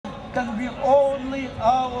can be only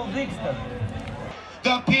our victim.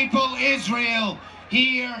 The people Israel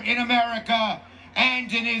here in America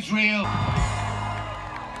and in Israel.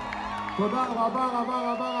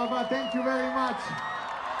 Thank you very much.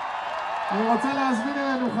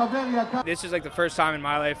 This is like the first time in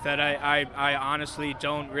my life that I honestly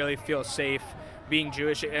don't really feel safe being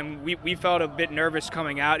Jewish, and we felt a bit nervous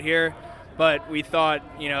coming out here, but we thought,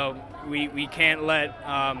 you know, we can't let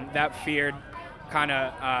that fear kind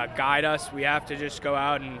of guide us. We have to just go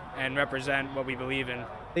out and represent what we believe in.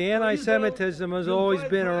 The anti-Semitism has always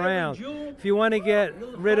been around. If you want to get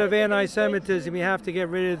rid of anti-Semitism, you have to get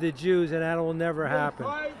rid of the Jews, and that will never happen.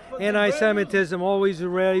 Anti-Semitism always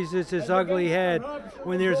raises its ugly head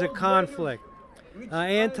when there's a conflict.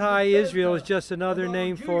 Anti-Israel is just another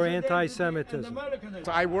name for anti-Semitism.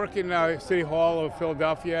 I work in City Hall of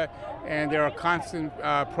Philadelphia, and there are constant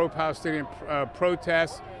pro-Palestinian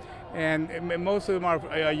protests. And most of them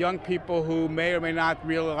are young people who may or may not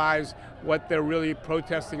realize what they're really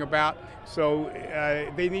protesting about. So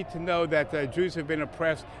they need to know that Jews have been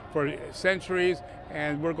oppressed for centuries,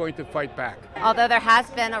 and we're going to fight back. Although there has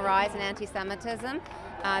been a rise in anti-Semitism,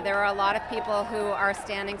 there are a lot of people who are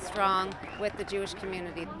standing strong with the Jewish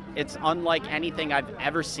community. It's unlike anything I've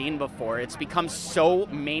ever seen before. It's become so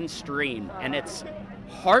mainstream, and it's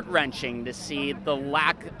heart-wrenching to see the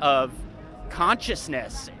lack of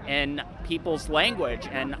consciousness in people's language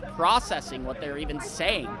and processing what they're even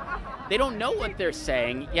saying. They don't know what they're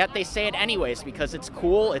saying, yet they say it anyways because it's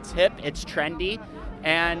cool, it's hip, it's trendy,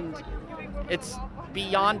 and it's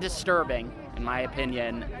beyond disturbing, in my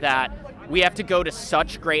opinion, that we have to go to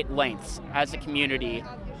such great lengths as a community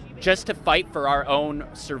just to fight for our own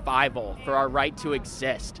survival, for our right to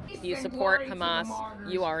exist. If you support Hamas,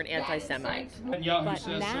 you are an anti-Semite. But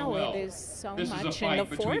now it is so much in the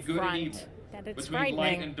forefront that it's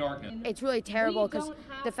frightening. It's really terrible because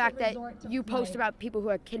the fact that you post about people who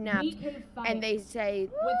are kidnapped and they say,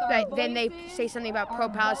 then they say something about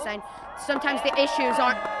pro-Palestine, sometimes the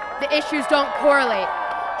issues don't correlate.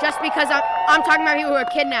 Just because I'm talking about people who are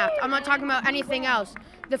kidnapped, I'm not talking about anything else.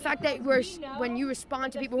 The fact that when you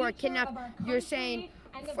respond to people who are kidnapped, you're saying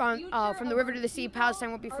from the river to the sea, Palestine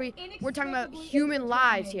won't be free. We're talking about human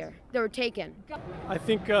lives here that were taken. I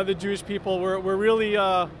think the Jewish people, we're really,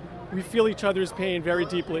 we feel each other's pain very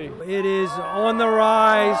deeply. It is on the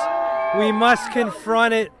rise. We must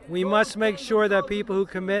confront it. We must make sure that people who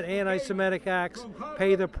commit anti-Semitic acts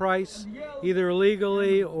pay the price, either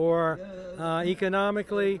legally or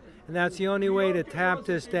economically, and that's the only way to tamp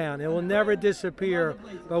this down. It will never disappear,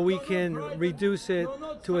 but we can reduce it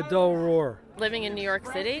to a dull roar. Living in New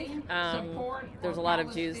York City, there's a lot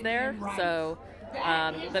of Jews there, so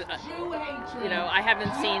but you know, I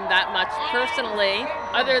haven't seen that much personally,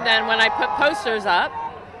 other than when I put posters up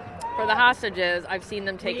for the hostages. I've seen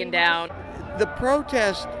them taken down. The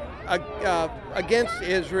protests against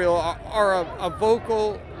Israel are a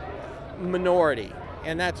vocal minority,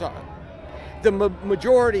 and that's the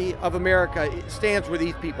majority of America stands with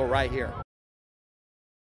these people right here.